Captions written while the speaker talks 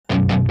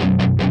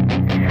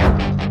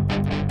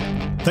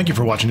Thank you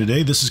for watching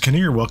today. This is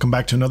Kinnear. Welcome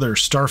back to another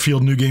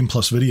Starfield New Game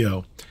Plus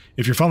video.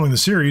 If you're following the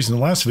series, in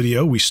the last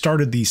video, we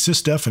started the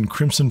SysDef and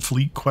Crimson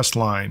Fleet quest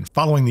line,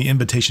 following the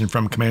invitation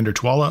from Commander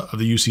Twala of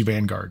the UC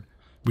Vanguard.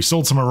 We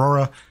sold some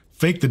Aurora,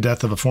 faked the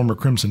death of a former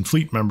Crimson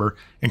Fleet member,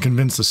 and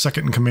convinced the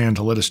second in command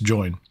to let us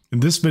join. In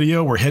this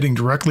video, we're heading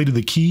directly to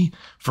the key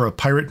for a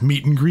pirate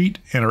meet and greet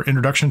and our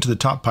introduction to the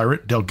top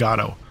pirate,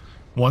 Delgado.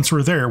 Once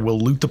we're there, we'll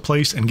loot the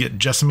place and get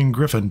Jessamine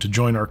Griffin to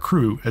join our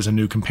crew as a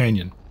new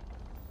companion.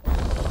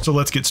 So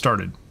let's get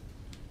started.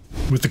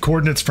 With the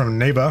coordinates from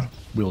Neva,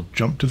 we'll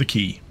jump to the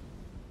key.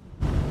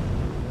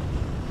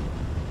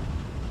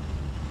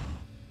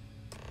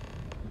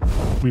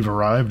 We've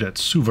arrived at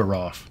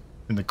Suvarov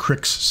in the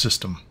Crix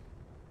system.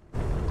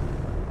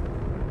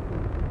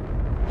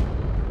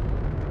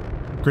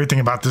 Great thing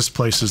about this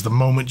place is the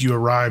moment you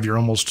arrive, you're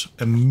almost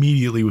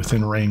immediately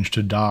within range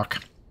to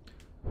dock.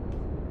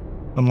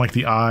 Unlike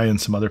the Eye and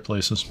some other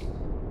places.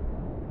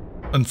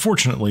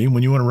 Unfortunately,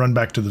 when you want to run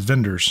back to the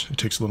vendors, it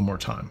takes a little more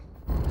time.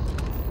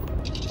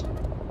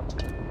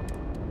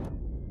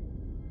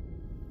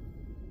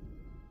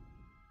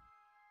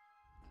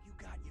 You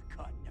got your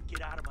cut. Now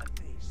get out of my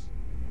face.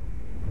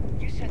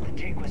 You said the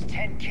take was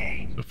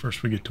 10K. So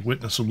first we get to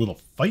witness a little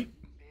fight.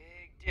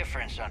 Big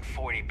difference on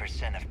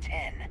 40% of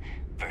 10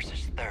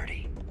 versus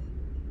 30.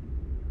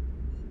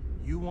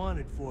 You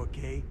wanted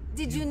 4K.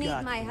 Did you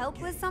need my help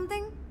with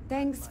something?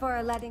 Thanks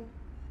for letting...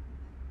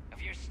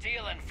 If you're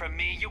stealing from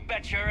me, you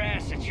bet your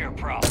ass it's your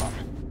problem.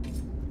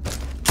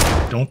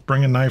 Don't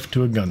bring a knife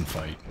to a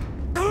gunfight.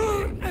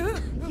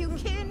 You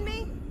kidding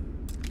me?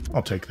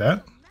 I'll take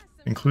that,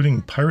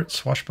 including pirate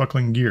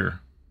swashbuckling gear.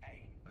 I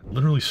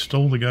literally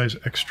stole the guy's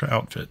extra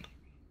outfit.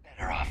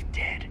 Better off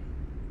dead.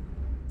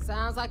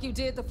 Sounds like you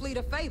did the fleet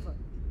a favor.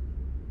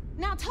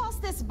 Now toss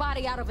this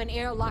body out of an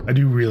airlock. I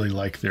do really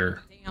like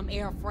their Damn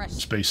air fresh.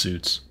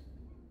 spacesuits.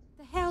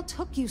 The hell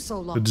took you so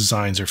long? The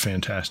designs are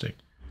fantastic.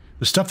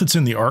 The stuff that's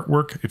in the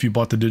artwork, if you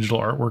bought the digital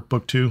artwork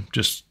book too,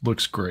 just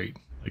looks great.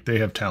 Like, they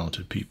have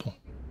talented people.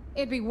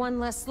 It'd be one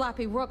less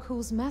sloppy Rook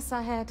whose mess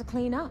I had to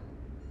clean up.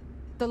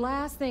 The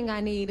last thing I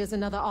need is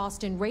another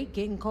Austin rate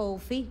getting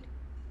cold feet.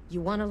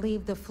 You want to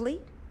leave the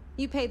fleet?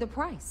 You pay the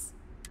price.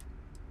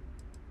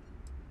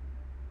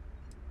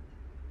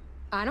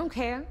 I don't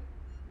care.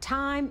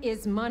 Time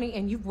is money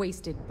and you've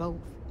wasted both.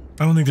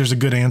 I don't think there's a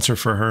good answer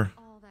for her.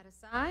 All that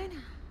aside,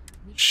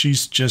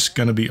 She's just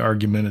gonna be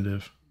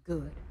argumentative.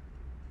 good.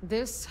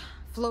 This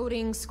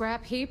floating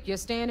scrap heap you're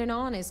standing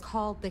on is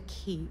called the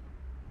Key.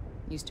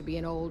 Used to be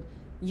an old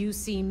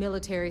UC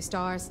military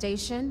star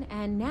station,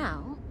 and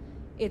now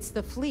it's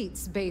the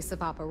fleet's base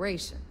of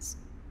operations.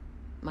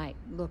 Might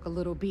look a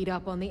little beat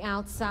up on the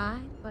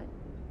outside, but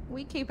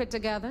we keep it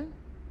together.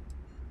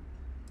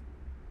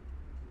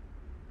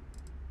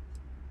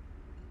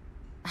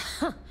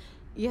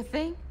 You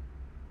think?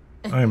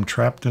 I am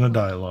trapped in a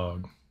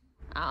dialogue.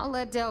 I'll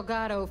let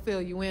Delgado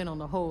fill you in on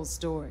the whole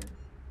story.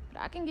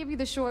 But I can give you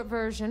the short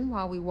version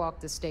while we walk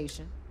the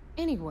station.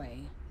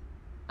 Anyway,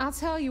 I'll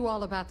tell you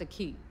all about the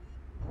key.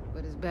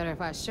 But it's better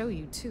if I show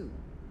you too.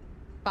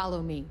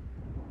 Follow me.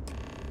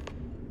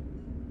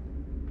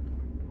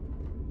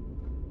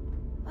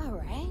 All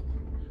right.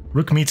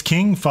 Rook meets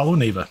King, follow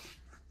Neva.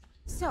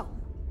 So,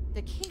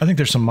 the key... I think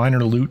there's some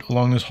minor loot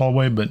along this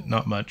hallway, but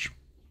not much.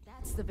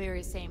 That's the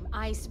very same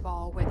ice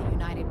ball where the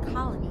United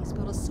Colonies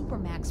built a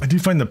supermax. I do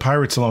find the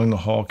pirates along the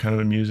hall kind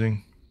of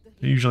amusing.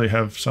 They usually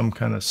have some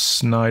kind of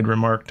snide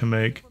remark to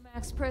make,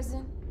 Supermax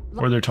prison.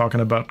 or they're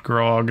talking about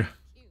grog.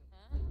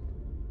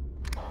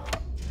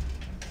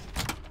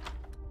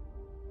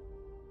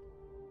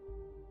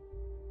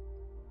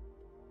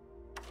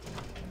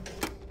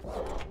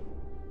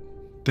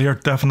 They are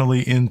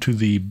definitely into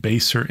the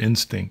baser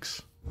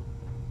instincts.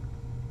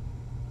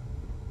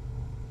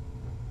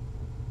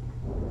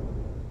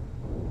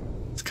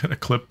 It's got a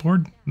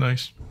clipboard.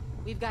 Nice.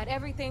 We've got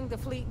everything the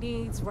fleet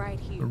needs right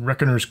A here.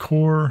 Reckoner's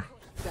core.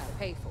 You gotta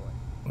pay for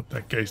it. What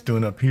that guy's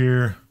doing up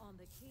here. On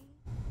the key,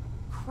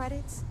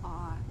 credits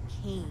are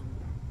king.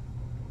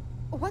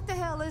 What the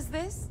hell is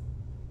this?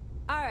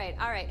 All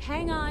right,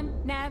 hang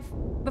on, Nev.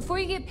 Before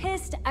you get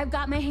pissed, I've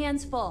got my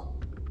hands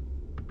full.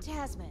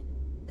 Jasmine,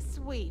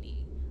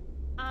 sweetie.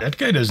 That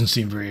guy doesn't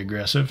seem very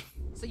aggressive.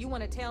 So you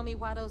want to tell me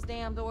why those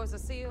damn doors are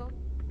sealed?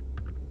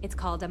 It's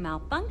called a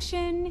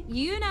malfunction.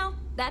 You know,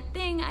 that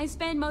thing I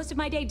spend most of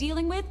my day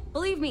dealing with.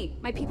 Believe me,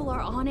 my people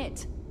are on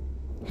it.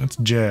 That's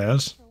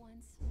Jazz.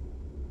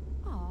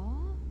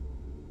 Aw.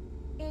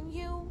 And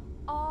you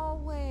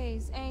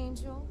always,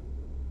 Angel.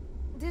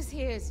 This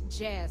here's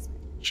Jasmine.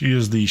 She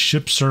is the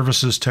ship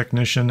services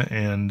technician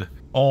and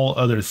all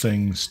other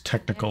things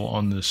technical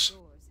on this Doors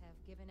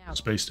have given out.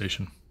 space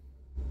station.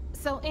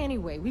 So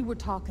anyway, we were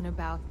talking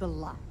about the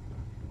lot.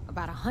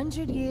 About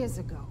 100 years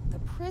ago, the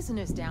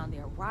prisoners down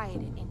there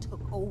rioted and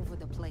took over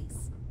the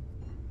place.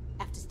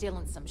 After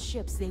stealing some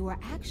ships, they were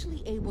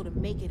actually able to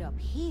make it up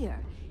here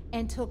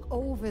and took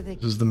over the...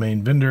 This is the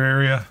main vendor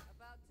area.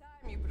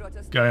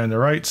 Guy on the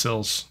right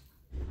sells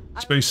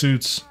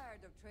spacesuits.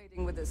 Tired of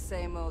trading with the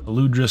same old...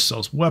 Eludris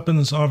sells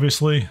weapons,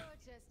 obviously.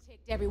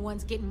 Just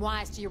Everyone's getting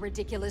wise to your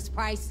ridiculous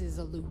prices,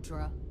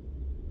 Aludra.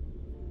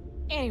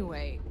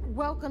 Anyway,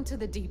 welcome to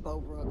the depot,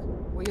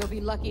 Rook, where you'll be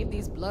lucky if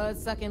these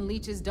blood-sucking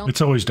leeches don't...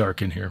 It's always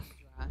dark in here.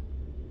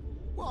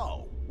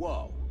 Whoa,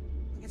 whoa.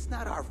 It's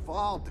not our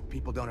fault if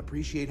people don't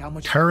appreciate how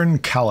much Karen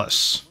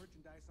Callis.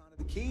 merchandise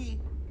onto the key.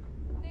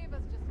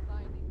 Neva's just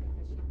fighting because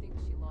she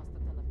thinks she lost a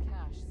ton of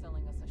cash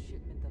selling us a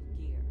shipment of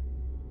gear.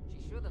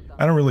 She should have done.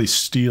 I don't really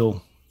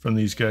steal from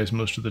these guys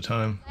most of the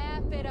time.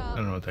 Laugh it up. I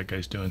don't know what that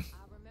guy's doing.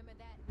 I'll remember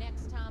that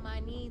next time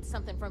I need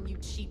something from you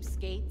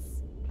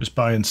cheapskates. Just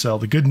buy and sell.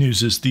 The good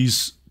news is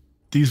these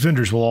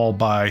vendors will all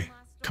buy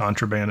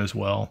contraband as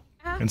well.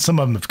 And some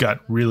of them have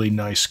got really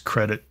nice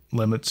credit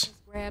limits.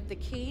 Grab the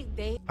key.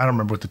 They I don't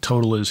remember what the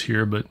total is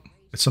here, but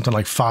it's something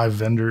like 5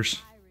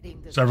 vendors.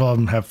 Several of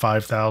them have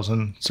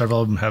 5,000.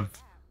 Several of them have,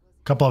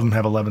 a couple of them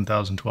have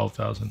 11,000,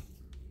 12,000.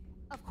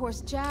 Of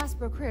course,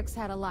 Jasper Cricks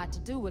had a lot to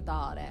do with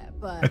all that,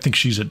 but I think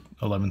she's at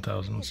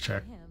 11,000. Let's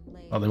check.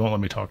 Oh, they won't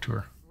let me talk to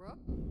her.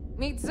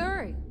 meet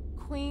Zuri,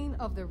 queen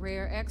of the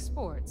rare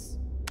exports.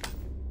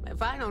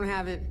 If I don't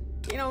have it,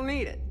 you don't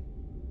need it.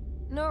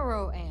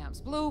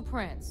 Neuroamps,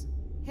 blueprints.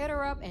 Hit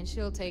her up and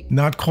she'll take...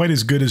 Not quite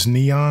as good as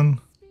Neon,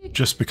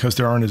 just because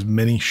there aren't as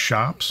many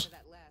shops.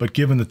 But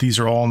given that these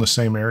are all in the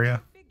same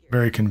area,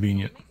 very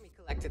convenient. We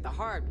collected the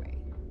hard way.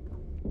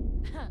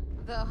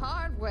 The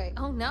hard way.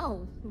 Oh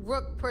no.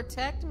 Rook,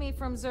 protect me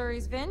from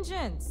Zuri's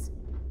vengeance.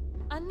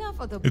 Enough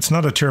of the... It's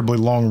not a terribly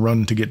long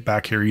run to get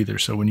back here either,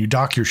 so when you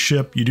dock your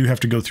ship, you do have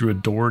to go through a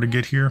door to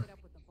get here.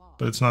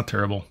 But it's not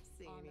terrible.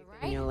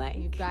 You like?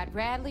 You've got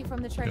Bradley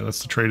from the trade... Yeah,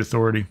 that's the Trade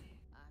Authority.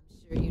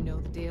 I'm sure you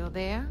know the deal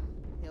there.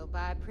 He'll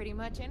buy pretty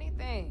much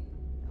anything,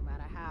 no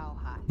matter how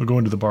hot. We'll go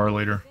into the bar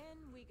later.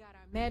 Then we got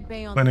our med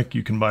bay on Clinic,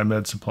 you can buy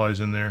med supplies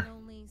in there.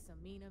 only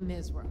Samina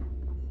Misra.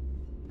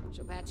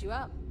 She'll patch you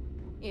up,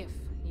 if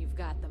you've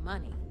got the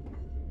money.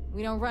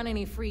 We don't run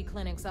any free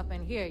clinics up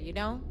in here, you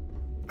don't?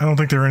 I don't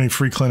think there are any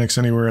free clinics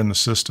anywhere in the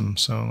system,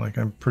 so like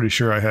I'm pretty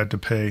sure I had to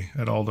pay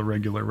at all the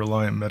regular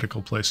Reliant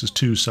medical places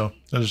too, so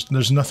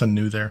there's nothing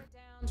new there.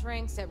 Down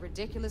drinks at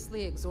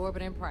ridiculously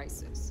exorbitant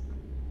prices.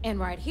 And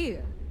right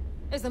here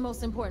is the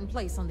most important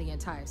place on the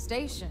entire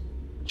station.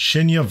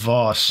 Shinya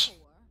Voss.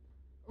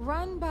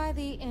 Run by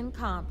the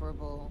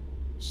incomparable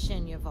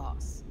Shinya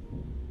Voss.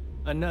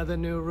 Another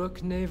new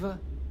Rook, Neva?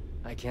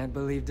 I can't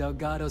believe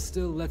Delgado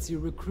still lets you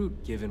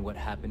recruit given what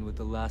happened with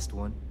the last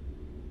one.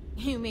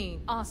 You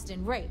mean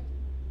Austin Rape?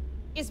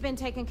 It's been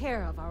taken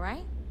care of, all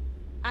right?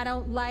 I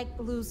don't like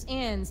loose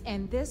ends,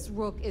 and this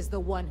Rook is the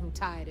one who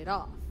tied it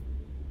off.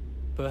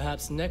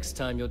 Perhaps next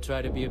time you'll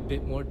try to be a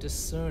bit more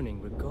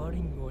discerning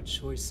regarding your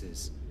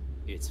choices.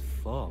 It's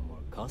far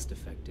more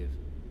cost-effective.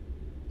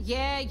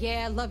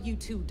 Yeah, love you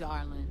too,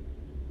 darling.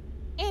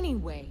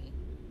 Anyway,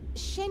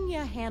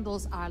 Shinya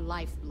handles our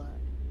lifeblood.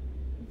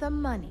 The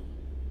money.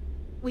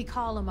 We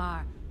call him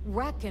our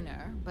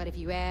reckoner, but if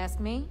you ask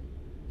me,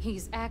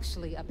 he's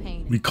actually a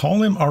pain. We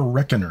call him our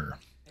Reckoner,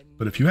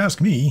 but if you ask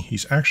me,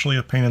 he's actually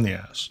a pain in the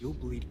ass. You'll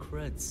bleed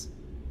creds.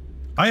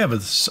 I have a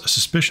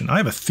suspicion, I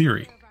have a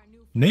theory.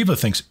 Neva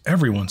thinks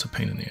everyone's a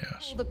pain in the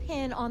ass. The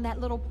pin on that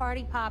little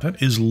party pop.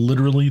 That is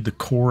literally the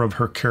core of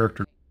her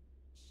character.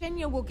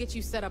 Shinya will get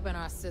you set up in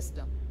our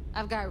system.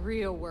 I've got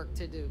real work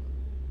to do.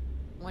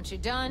 Once you're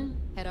done,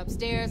 head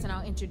upstairs and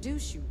I'll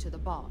introduce you to the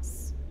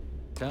boss.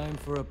 Time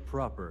for a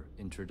proper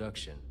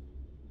introduction.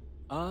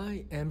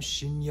 I am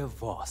Shinya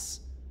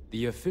Voss,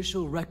 the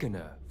official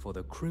reckoner for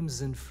the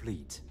Crimson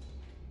Fleet.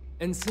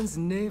 And since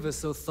Neva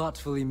so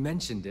thoughtfully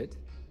mentioned it,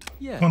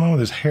 yeah. What's going on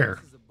with his hair?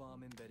 This is a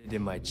bomb embedded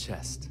in my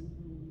chest.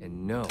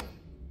 And no,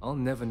 I'll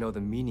never know the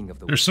meaning of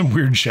the There's some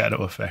weird shadow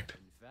effect.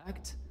 In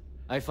fact,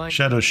 I find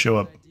Shadows show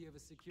up the idea of a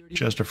security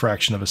just a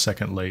fraction of a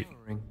second late.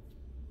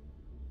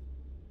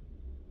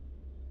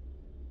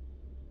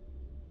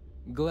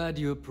 Glad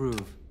you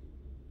approve.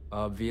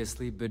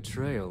 Obviously,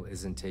 betrayal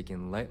isn't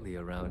taken lightly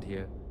around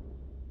here.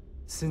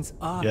 Since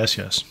I...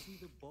 Yes.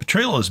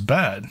 Betrayal is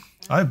bad.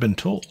 I've been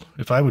told.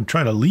 If I would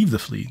try to leave the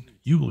fleet,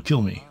 you will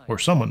kill me, or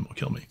someone will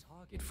kill me.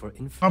 Target for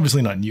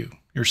Obviously not you.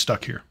 You're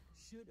stuck here.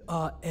 Should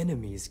our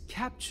enemies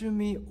capture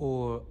me,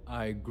 or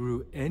I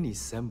grew any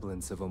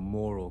semblance of a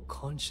moral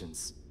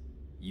conscience,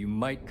 you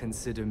might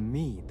consider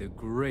me the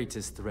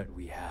greatest threat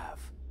we have.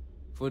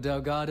 For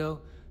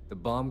Delgado, the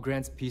bomb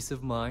grants peace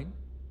of mind,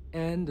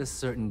 and a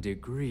certain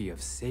degree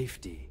of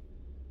safety.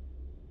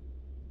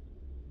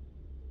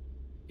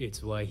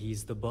 It's why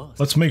he's the boss.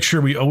 Let's make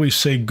sure we always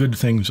say good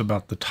things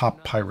about the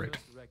top pirate.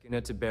 Reckoner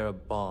to bear a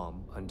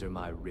bomb under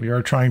my rib. We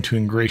are trying to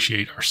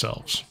ingratiate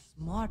ourselves.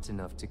 Smart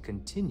enough to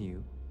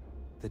continue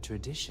the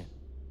tradition.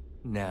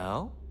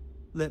 Now,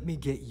 let me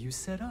get you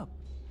set up.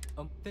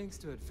 Thanks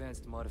to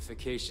advanced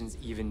modifications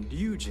even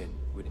Ryujin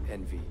would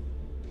envy,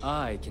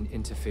 I can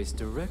interface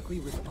directly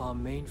with our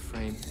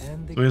mainframe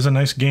and the... So he has a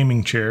nice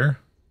gaming chair.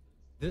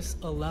 This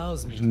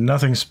allows me There's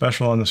nothing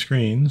special on the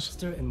screens.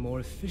 faster and more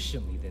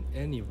efficiently than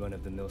any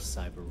run-of-the-mill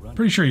cyber run.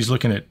 Pretty sure he's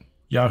looking at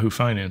Yahoo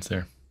Finance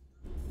there.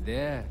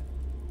 There,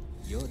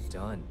 you're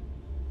done.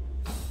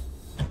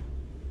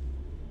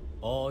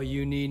 All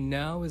you need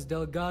now is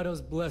Delgado's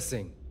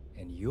blessing,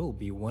 and you'll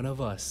be one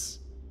of us.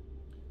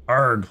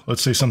 Arg,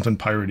 let's say something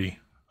piratey.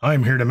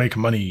 I'm here to make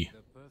money.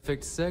 The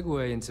perfect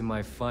segue into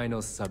my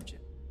final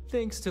subject.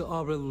 Thanks to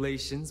our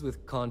relations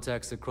with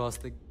contacts across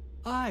the...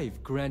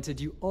 I've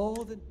granted you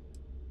all the...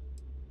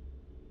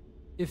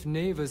 If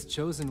Neva's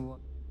chosen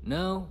one...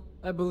 No,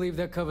 I believe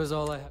that covers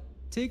all I have.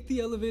 Take the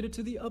elevator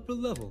to the upper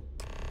level.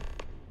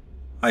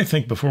 I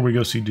think before we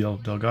go see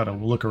Delgado,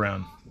 we'll look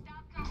around.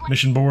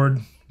 Mission board.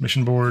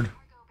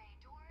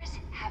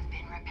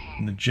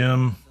 In the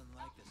gym.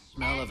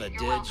 Smell of a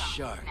dead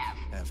shark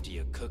after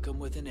you cook them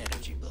with an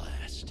energy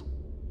blast.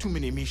 Too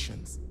many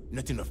missions,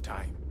 not enough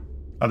time.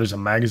 Oh, there's a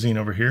magazine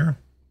over here.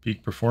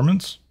 Peak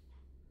performance.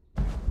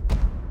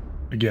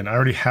 Again, I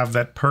already have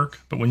that perk,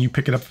 but when you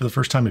pick it up for the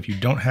first time, if you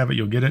don't have it,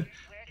 you'll get it.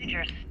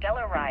 There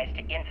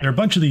are a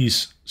bunch of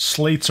these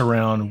slates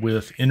around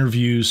with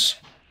interviews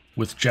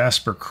with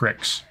Jasper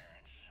Cricks.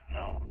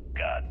 Oh,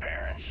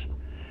 godparents.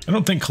 I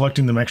don't think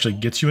collecting them actually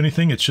gets you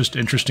anything. It's just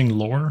interesting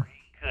lore.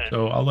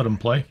 So I'll let them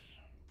play.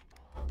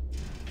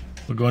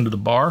 We'll go into the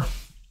bar.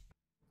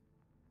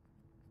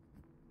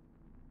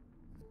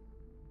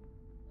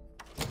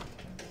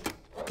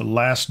 The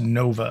Last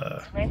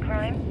Nova.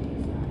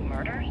 Crime?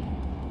 Murders?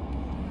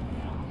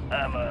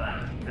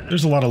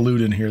 There's a lot of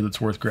loot in here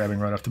that's worth grabbing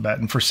right off the bat,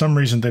 and for some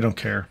reason they don't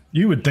care.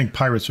 You would think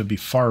pirates would be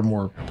far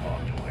more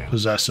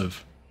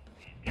possessive.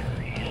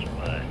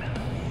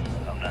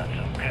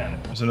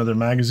 There's another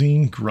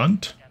magazine,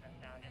 Grunt.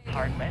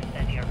 Heartless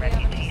as your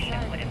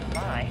reputation would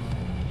imply.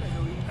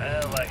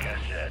 Well, like I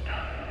said,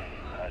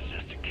 I was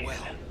just a kid. Well,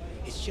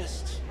 it's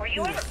just... Were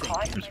you ever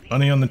caught? There's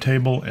money on the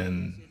table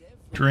and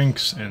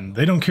drinks, and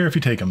they don't care if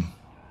you take them.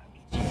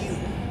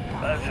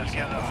 Let's just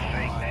give them a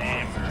fake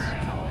name or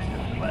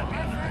just slap me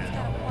on the wrist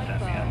and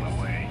send me on my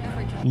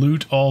way.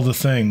 Loot all the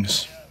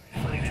things.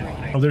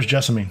 Oh, there's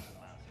Jessamine.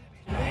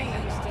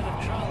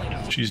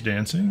 She's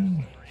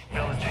dancing.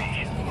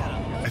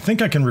 I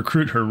think I can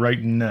recruit her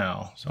right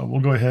now. So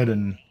we'll go ahead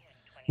and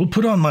we'll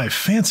put on my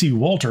fancy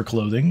Walter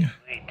clothing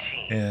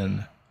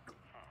and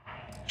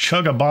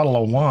chug a bottle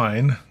of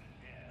wine.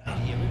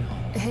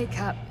 Hey,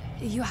 Cap,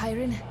 you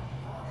hiring?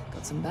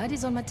 Got some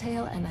baddies on my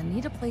tail and I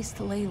need a place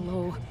to lay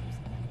low.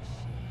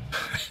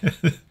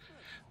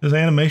 This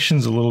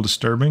animation's a little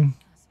disturbing.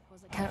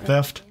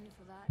 Theft,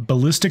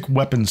 ballistic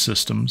weapon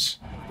systems,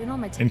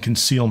 and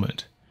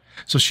concealment.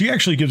 So she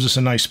actually gives us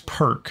a nice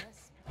perk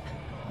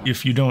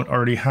if you don't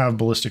already have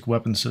ballistic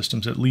weapon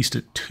systems, at least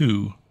at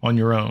 2 on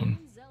your own.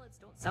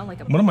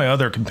 One of my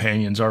other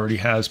companions already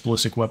has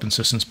ballistic weapon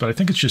systems, but I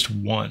think it's just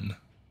 1.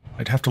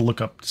 I'd have to look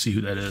up to see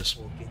who that is.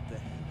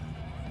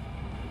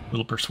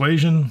 Little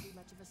persuasion.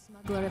 Much of a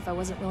smuggler if I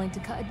wasn't willing to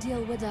cut a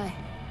deal, would I?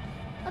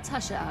 Let's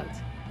hush it out.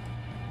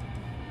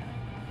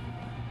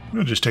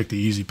 We'll just take the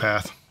easy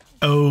path.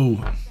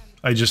 Oh,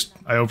 I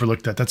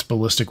overlooked that. That's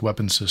ballistic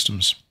weapon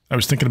systems. I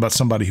was thinking about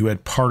somebody who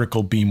had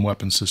particle beam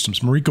weapon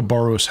systems. Mariko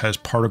Boros has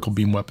particle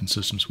beam weapon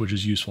systems, which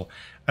is useful.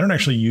 I don't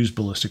actually use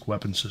ballistic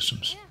weapon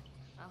systems. Yeah,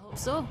 I hope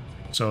so.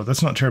 So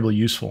that's not terribly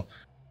useful.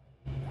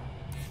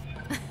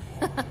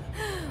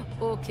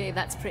 Okay,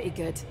 that's pretty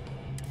good.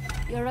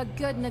 You're a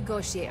good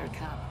negotiator,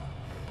 Cap.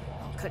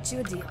 I'll cut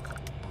you a deal.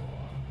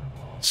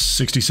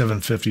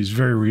 6750 is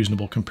very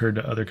reasonable compared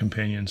to other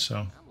companions,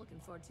 so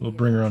we'll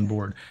bring her on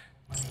board.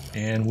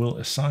 And we'll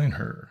assign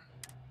her.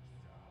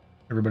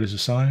 Everybody's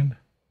assigned.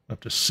 Up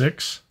to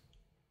 6.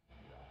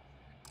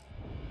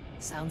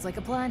 Sounds like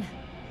a plan.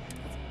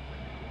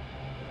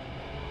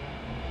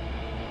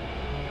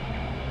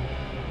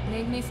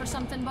 Need me for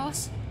something,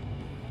 boss?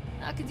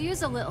 I could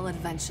use a little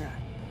adventure.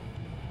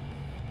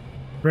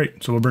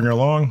 Great, so we'll bring her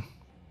along.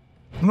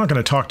 I'm not going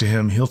to talk to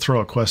him. He'll throw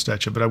a quest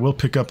at you, but I will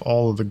pick up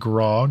all of the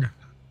grog.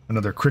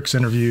 Another Cricks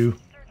interview.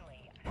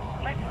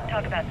 Let's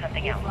talk about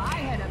something else.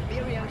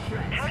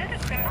 How did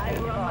the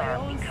Crimson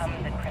Bar become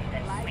the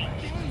Crimson Fleet?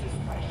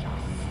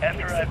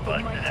 After I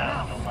busted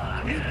out of the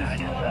lock, I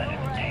decided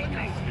to take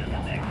things to the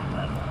next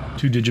level.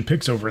 2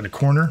 digipicks over in the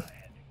corner.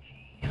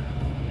 A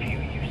few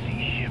UC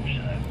ships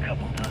and a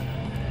couple dozen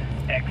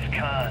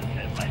ex-cons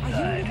at my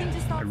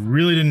side. I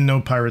really didn't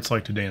know pirates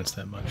like to dance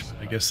that much,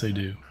 but I guess they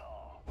do.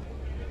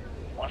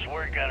 Once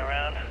word got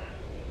around,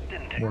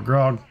 didn't take More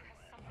grog.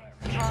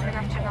 Strong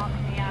enough to knock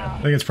me out.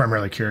 I think it's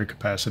primarily carry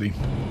capacity.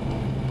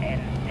 And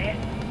this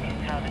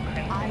is how the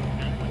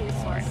Crimson Fleet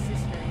works.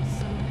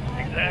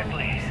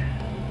 Exactly.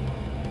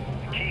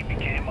 The key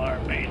became our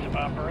base of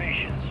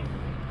operations.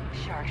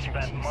 Sharks are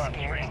Spent too months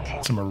scared to ring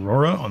take. Some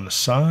Aurora on the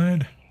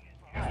side.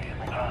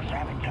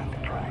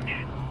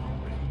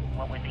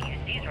 What was the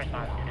UC's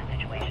response to the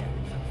situation?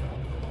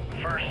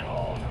 First of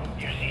all,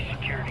 UC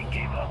security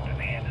gave up and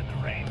handed the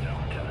reins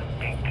over to the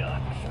big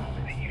guns,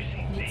 the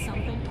UC Need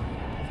something?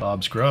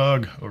 Bob's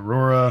grog,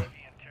 Aurora.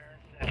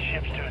 That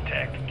ships to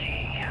attack the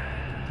key.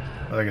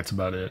 I think that's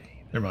about it.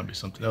 There might be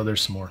something. Oh,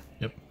 there's some more.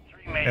 Yep.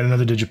 And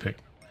another digipick.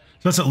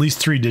 So that's at least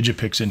 3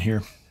 digipicks in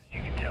here.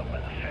 You can tell by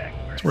the fact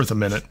we're It's worth a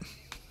minute.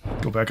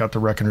 Go back out to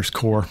Reckoner's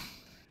Core.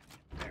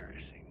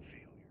 embarrassing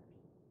failure.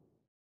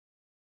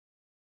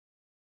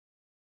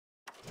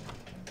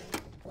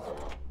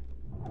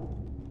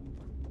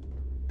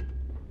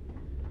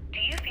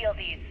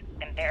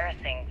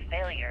 embarrassing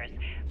failures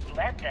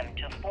led them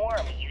to form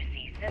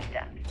UC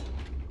Systems.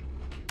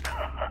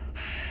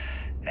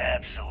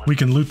 Absolutely. We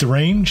can loot the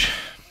range.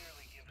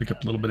 Pick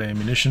up a little bit of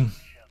ammunition.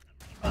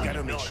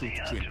 Gotta make sure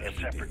to trim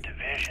every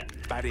day.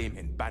 Bad aim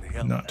and bad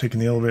health. Not taking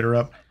the elevator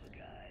up.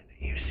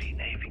 The UC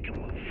Navy can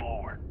move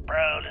forward,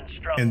 proud and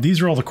strong. And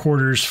these are all the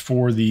quarters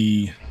for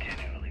the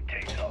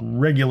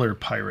regular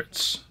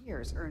pirates.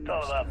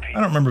 I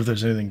don't remember if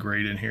there's anything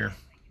great in here.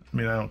 I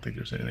mean, I don't think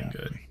there's anything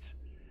good.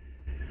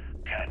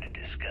 Kind of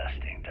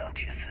disgusting, don't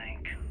you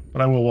think?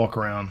 But I will walk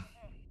around.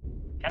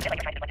 Sounds like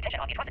you're trying to deflect attention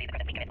on the atrocities the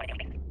Crimson Fleet commit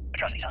every day.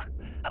 Atrocities, huh?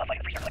 How about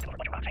fighting for freedom over a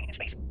bunch of rocks hanging in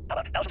space? How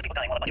about thousands of people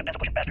dying while a bunch of pencil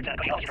pushing bastards and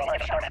pushing all these draw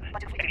lines on a star map?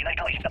 Maybe the United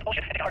Colonies should stop the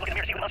bullshit and take a hard look in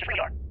the mirror and see what monsters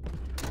really are.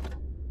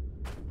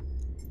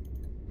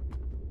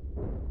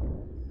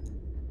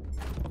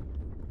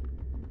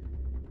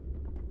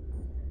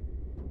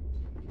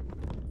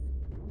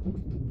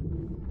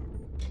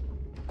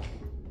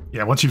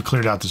 Yeah, once you've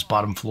cleared out this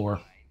bottom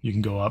floor, you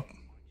can go up.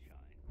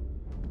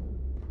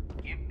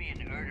 Give me an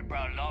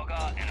Erdebrow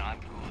logger and I'm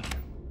good.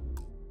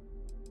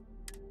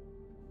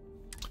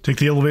 Take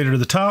the elevator to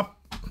the top.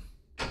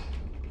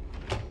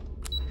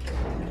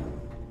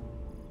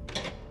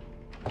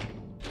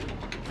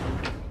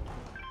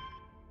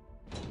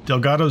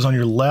 Delgado's on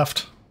your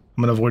left.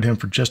 I'm going to avoid him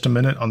for just a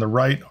minute. On the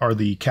right are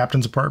the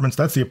captain's apartments.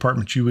 That's the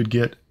apartment you would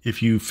get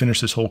if you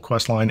finish this whole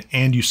quest line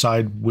and you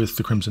side with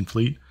the Crimson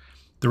Fleet.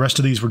 The rest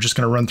of these we're just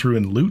going to run through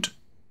and loot.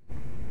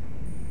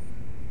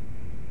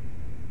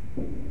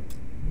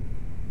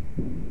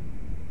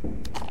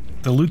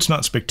 The loot's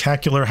not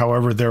spectacular,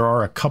 however, there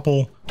are a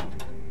couple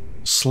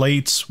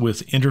slates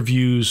with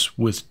interviews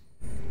with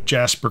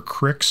Jasper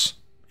Cricks.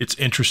 It's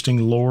interesting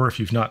lore if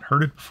you've not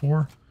heard it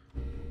before.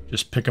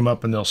 Just pick them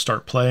up and they'll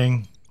start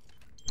playing.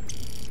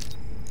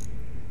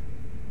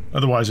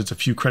 Otherwise, it's a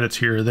few credits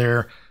here or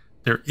there.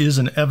 There is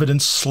an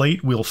evidence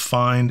slate we'll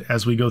find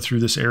as we go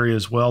through this area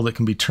as well that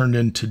can be turned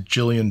into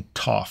Jillian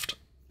Toft.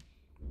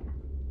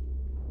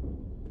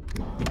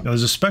 Now,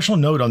 there's a special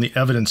note on the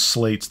evidence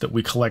slates that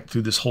we collect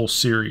through this whole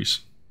series.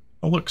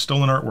 Oh, look,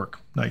 stolen artwork.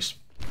 Nice.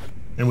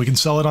 And we can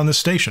sell it on this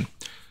station.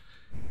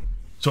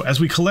 So as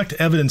we collect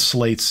evidence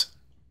slates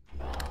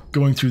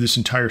going through this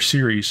entire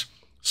series,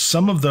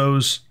 some of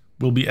those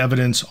will be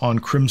evidence on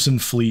Crimson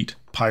Fleet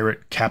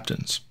pirate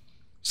captains.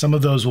 Some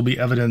of those will be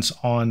evidence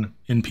on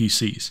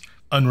NPCs,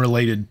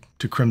 unrelated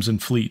to Crimson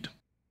Fleet.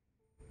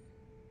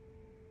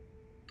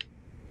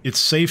 It's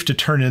safe to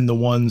turn in the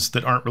ones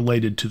that aren't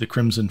related to the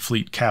Crimson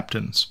Fleet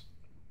captains.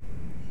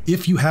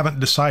 If you haven't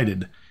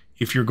decided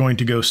if you're going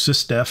to go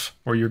SysDef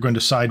or you're going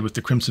to side with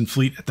the Crimson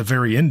Fleet at the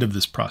very end of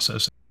this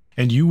process,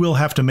 and you will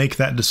have to make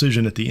that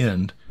decision at the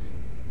end,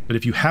 but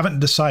if you haven't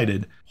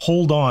decided,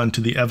 hold on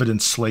to the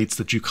evidence slates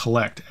that you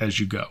collect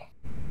as you go.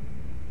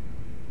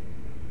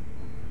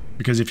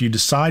 Because if you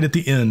decide at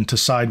the end to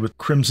side with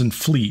Crimson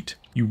Fleet,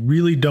 you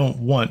really don't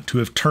want to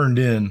have turned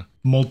in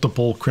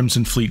multiple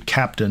Crimson Fleet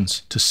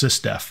captains to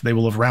SysDef. They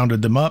will have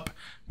rounded them up,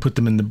 put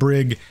them in the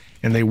brig,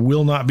 and they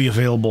will not be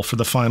available for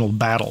the final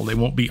battle. They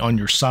won't be on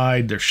your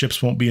side, their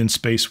ships won't be in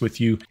space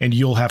with you, and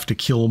you'll have to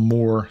kill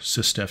more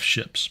SysDef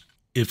ships.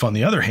 If, on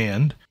the other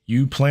hand,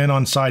 you plan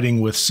on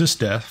siding with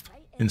SysDef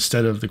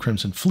instead of the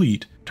Crimson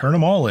Fleet, turn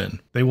them all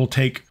in. They will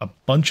take a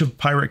bunch of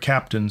pirate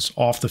captains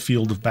off the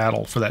field of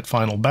battle for that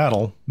final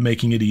battle,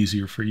 making it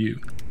easier for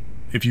you.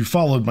 If you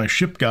followed my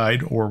ship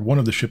guide, or one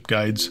of the ship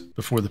guides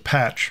before the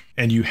patch,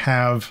 and you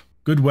have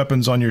good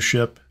weapons on your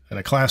ship, and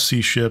a Class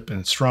C ship,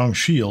 and a strong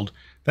shield,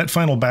 that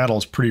final battle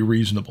is pretty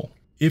reasonable.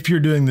 If you're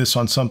doing this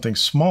on something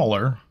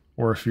smaller,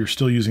 or if you're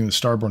still using the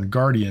Starborn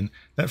Guardian,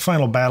 that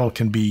final battle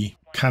can be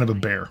kind of a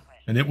bear.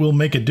 And it will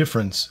make a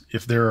difference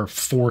if there are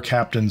 4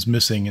 captains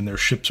missing and their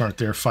ships aren't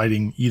there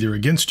fighting either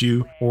against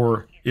you,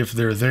 or if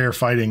they're there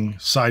fighting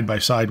side by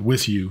side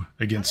with you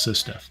against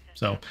SysDef.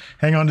 So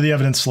hang on to the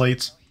evidence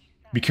slates.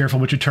 Be careful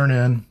what you turn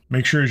in.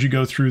 Make sure as you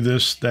go through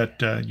this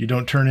that you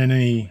don't turn in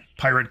any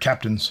pirate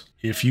captains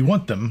if you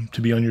want them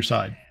to be on your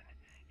side.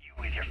 You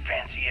with your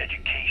fancy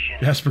education.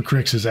 Jasper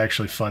Cricks is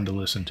actually fun to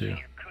listen to. Your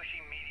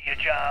cushy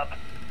media job.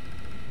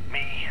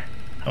 Me.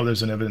 Oh,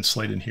 there's an evidence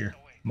slate in here.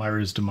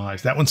 Myra's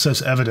demise. That one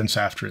says evidence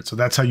after it, so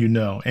that's how you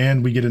know.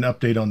 And we get an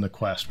update on the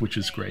quest, which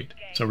is great.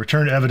 So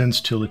return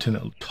evidence to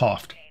Lieutenant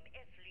Toft.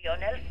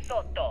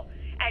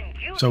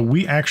 So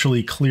we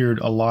actually cleared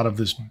a lot of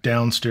this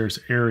downstairs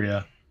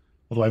area,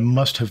 although I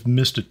must have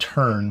missed a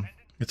turn.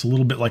 It's a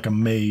little bit like a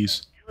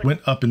maze.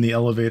 Went up in the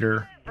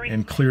elevator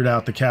and cleared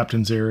out the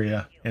captain's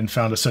area and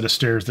found a set of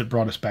stairs that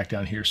brought us back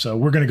down here. So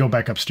we're going to go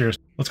back upstairs.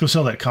 Let's go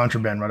sell that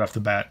contraband right off the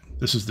bat.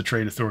 This is the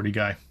Trade Authority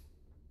guy.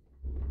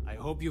 I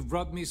hope you've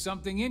brought me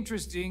something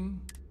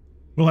interesting.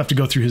 We'll have to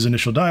go through his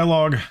initial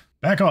dialogue.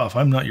 Back off,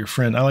 I'm not your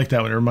friend. I like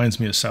that one. It reminds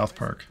me of South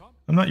Park.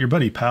 I'm not your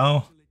buddy,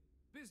 pal.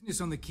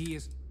 Business on the key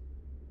is...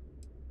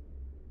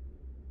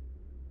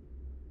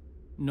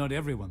 Not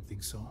everyone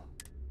thinks so.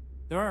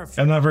 There are...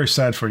 I'm not very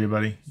sad for you,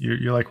 buddy.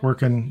 You're like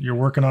working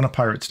on a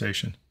pirate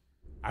station.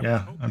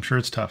 Yeah, I'm sure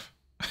it's tough.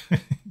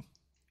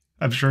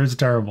 I'm sure it's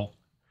terrible.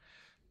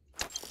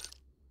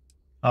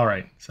 All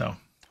right, so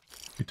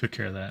we took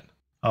care of that.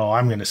 Oh,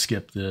 I'm going to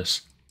skip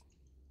this.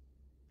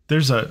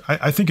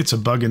 I think it's a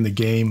bug in the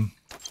game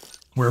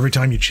where every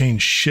time you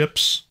change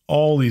ships,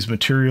 all these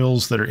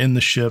materials that are in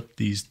the ship,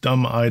 these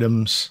dumb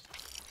items,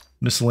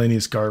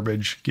 miscellaneous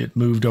garbage, get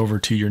moved over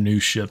to your new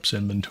ship's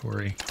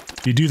inventory.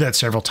 If you do that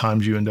several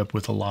times, you end up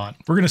with a lot.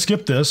 We're going to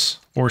skip this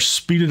or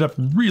speed it up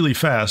really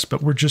fast,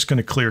 but we're just going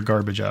to clear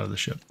garbage out of the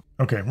ship.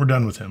 Okay, we're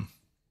done with him.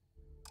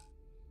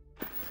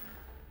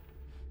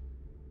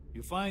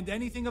 You find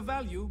anything of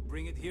value,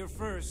 bring it here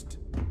first.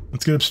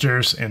 Let's get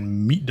upstairs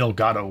and meet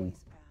Delgado.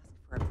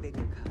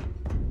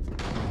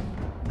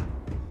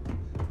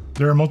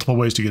 There are multiple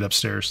ways to get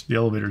upstairs. The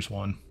elevator's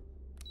one.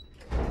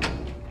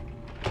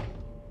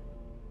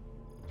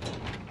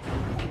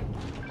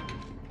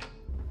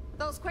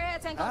 Those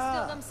creds ain't gonna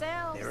steal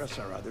themselves. There's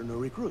our other new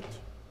recruit.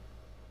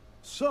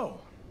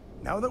 So,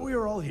 now that we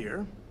are all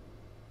here,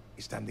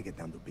 it's time to get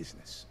down to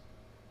business.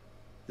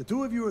 The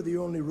two of you are the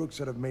only Rooks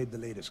that have made the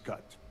latest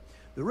cut.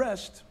 The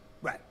rest,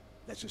 well,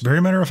 let's just...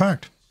 Very matter of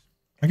fact.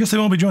 I guess they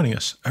won't be joining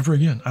us ever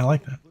again. I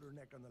like that. Put her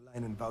neck on the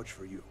line and vouch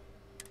for you.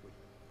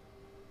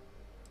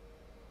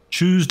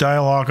 Choose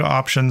dialogue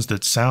options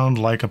that sound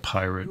like a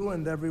pirate. You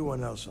and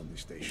everyone else on the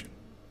station.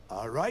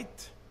 All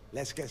right,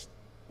 let's guess.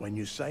 When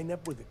you sign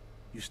up with it,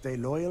 you stay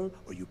loyal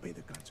or you pay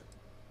the concert.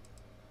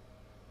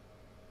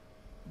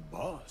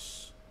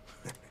 Boss.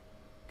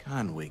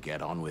 Can we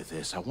get on with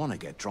this? I want to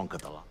get drunk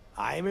at the lot.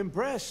 I'm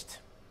impressed.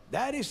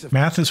 That is the...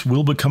 Mathis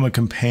will become a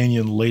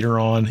companion later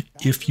on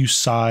if you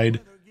side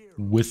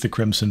with the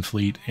Crimson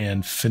Fleet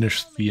and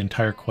finish the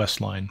entire quest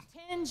line.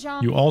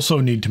 You also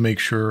need to make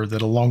sure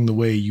that along the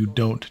way you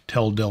don't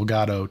tell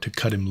Delgado to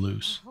cut him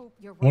loose.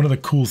 One of the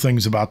cool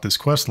things about this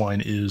quest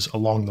line is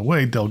along the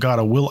way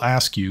Delgado will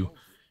ask you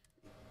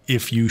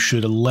if you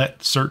should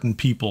let certain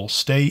people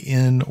stay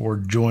in or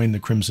join the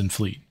Crimson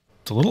Fleet.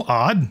 It's a little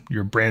odd.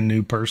 You're a brand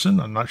new person.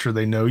 I'm not sure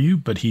they know you,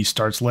 but he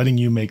starts letting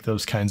you make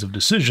those kinds of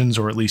decisions,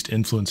 or at least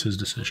influence his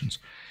decisions.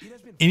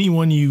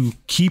 Anyone you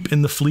keep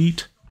in the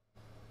fleet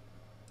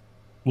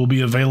will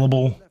be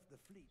available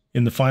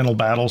in the final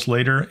battles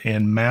later,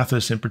 and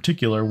Mathis in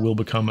particular will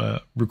become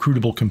a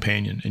recruitable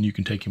companion, and you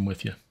can take him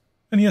with you.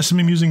 And he has some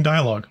amusing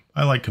dialogue.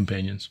 I like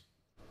companions.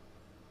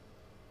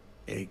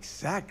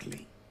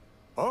 Exactly.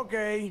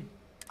 Okay.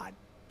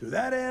 To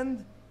that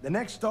end, the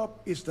next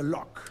stop is the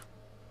lock.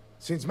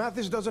 Since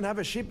Mathis doesn't have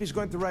a ship, he's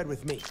going to ride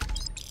with me.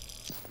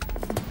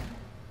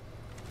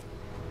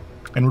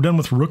 And we're done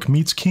with Rook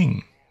meets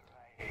King.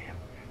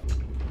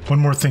 One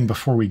more thing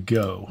before we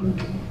go.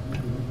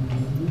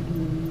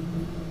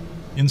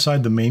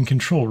 Inside the main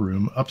control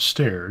room,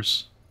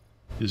 upstairs,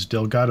 is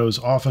Delgado's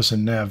office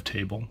and nav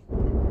table,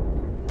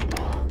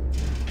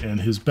 and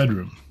his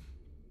bedroom.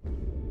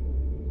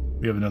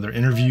 We have another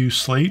interview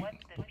slate.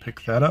 We'll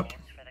pick that up.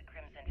 For the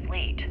Crimson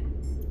Fleet.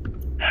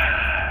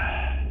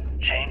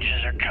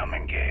 Changes are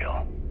coming,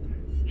 Gale.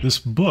 This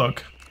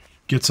book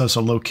gets us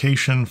a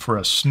location for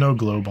a snow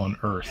globe on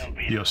Earth,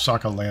 the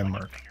Osaka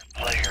landmark.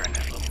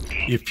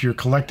 If you're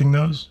collecting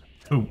those...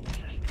 Oh,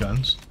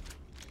 guns.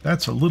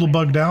 That's a little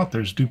bugged out.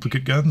 There's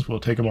duplicate guns. We'll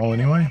take them all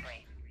anyway.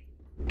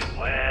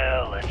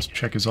 Well, let's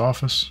check his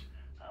office.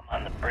 I'm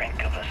on the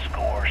brink of a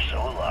score so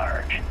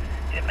large,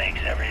 it makes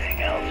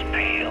everything else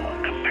pale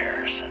in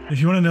comparison. If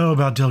you want to know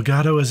about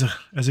Delgado as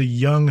a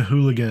young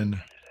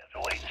hooligan...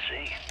 Wait and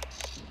see.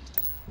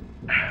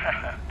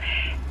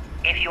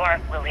 If you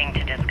aren't willing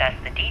to discuss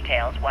the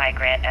details, why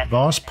grant...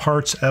 Boss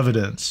parts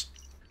evidence.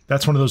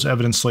 That's one of those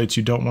evidence slates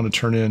you don't want to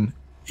turn in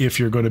if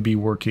you're going to be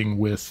working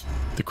with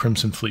the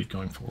Crimson Fleet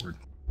going forward.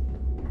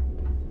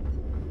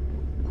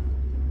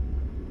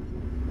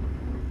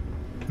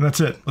 And that's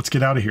it. Let's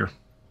get out of here.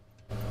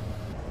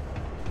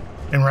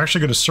 And we're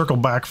actually going to circle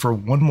back for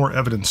one more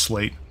evidence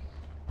slate.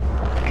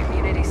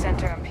 Community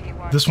Center on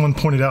P1. This one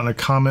pointed out in a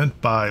comment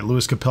by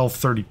Louis Capel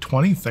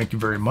 3020. Thank you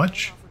very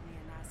much.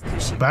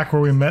 Back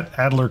where we met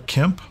Adler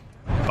Kemp,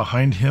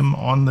 behind him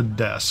on the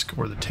desk,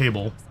 or the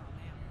table,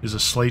 is a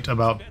slate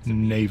about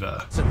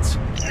Neva.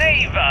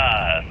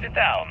 Neva! Sit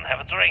down, have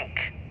a drink.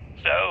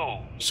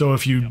 So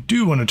if you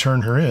do want to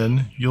turn her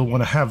in, you'll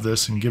want to have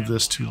this and give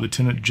this to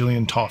Lieutenant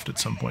Jillian Toft at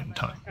some point in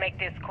time. Make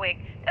this quick.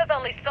 There's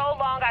only so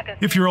long I can...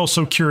 If you're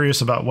also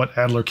curious about what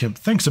Adler Kemp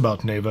thinks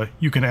about Neva,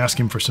 you can ask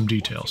him for some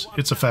details.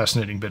 It's a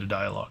fascinating bit of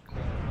dialogue.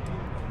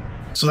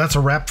 So that's a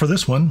wrap for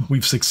this one.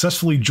 We've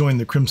successfully joined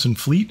the Crimson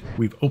Fleet,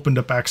 we've opened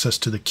up access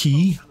to the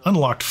key,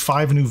 unlocked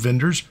 5 new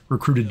vendors,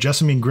 recruited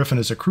Jessamine Griffin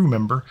as a crew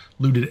member,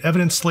 looted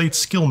Evidence Slates,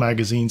 skill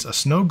magazines, a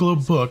snow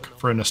globe book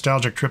for a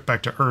nostalgic trip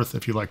back to Earth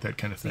if you like that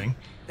kind of thing.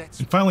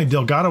 And finally,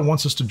 Delgado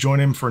wants us to join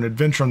him for an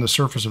adventure on the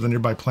surface of the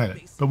nearby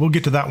planet, but we'll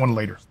get to that one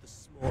later.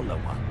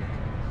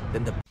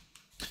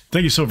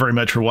 Thank you so very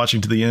much for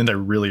watching to the end. I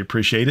really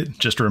appreciate it.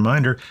 Just a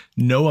reminder,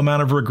 no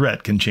amount of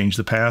regret can change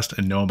the past,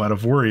 and no amount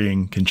of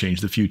worrying can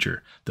change the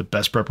future. The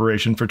best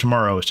preparation for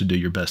tomorrow is to do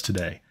your best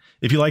today.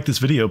 If you like this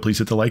video, please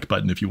hit the like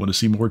button. If you want to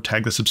see more,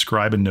 tag the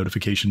subscribe and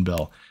notification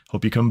bell.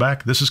 Hope you come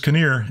back. This is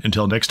Kinnear.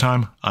 Until next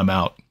time, I'm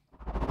out.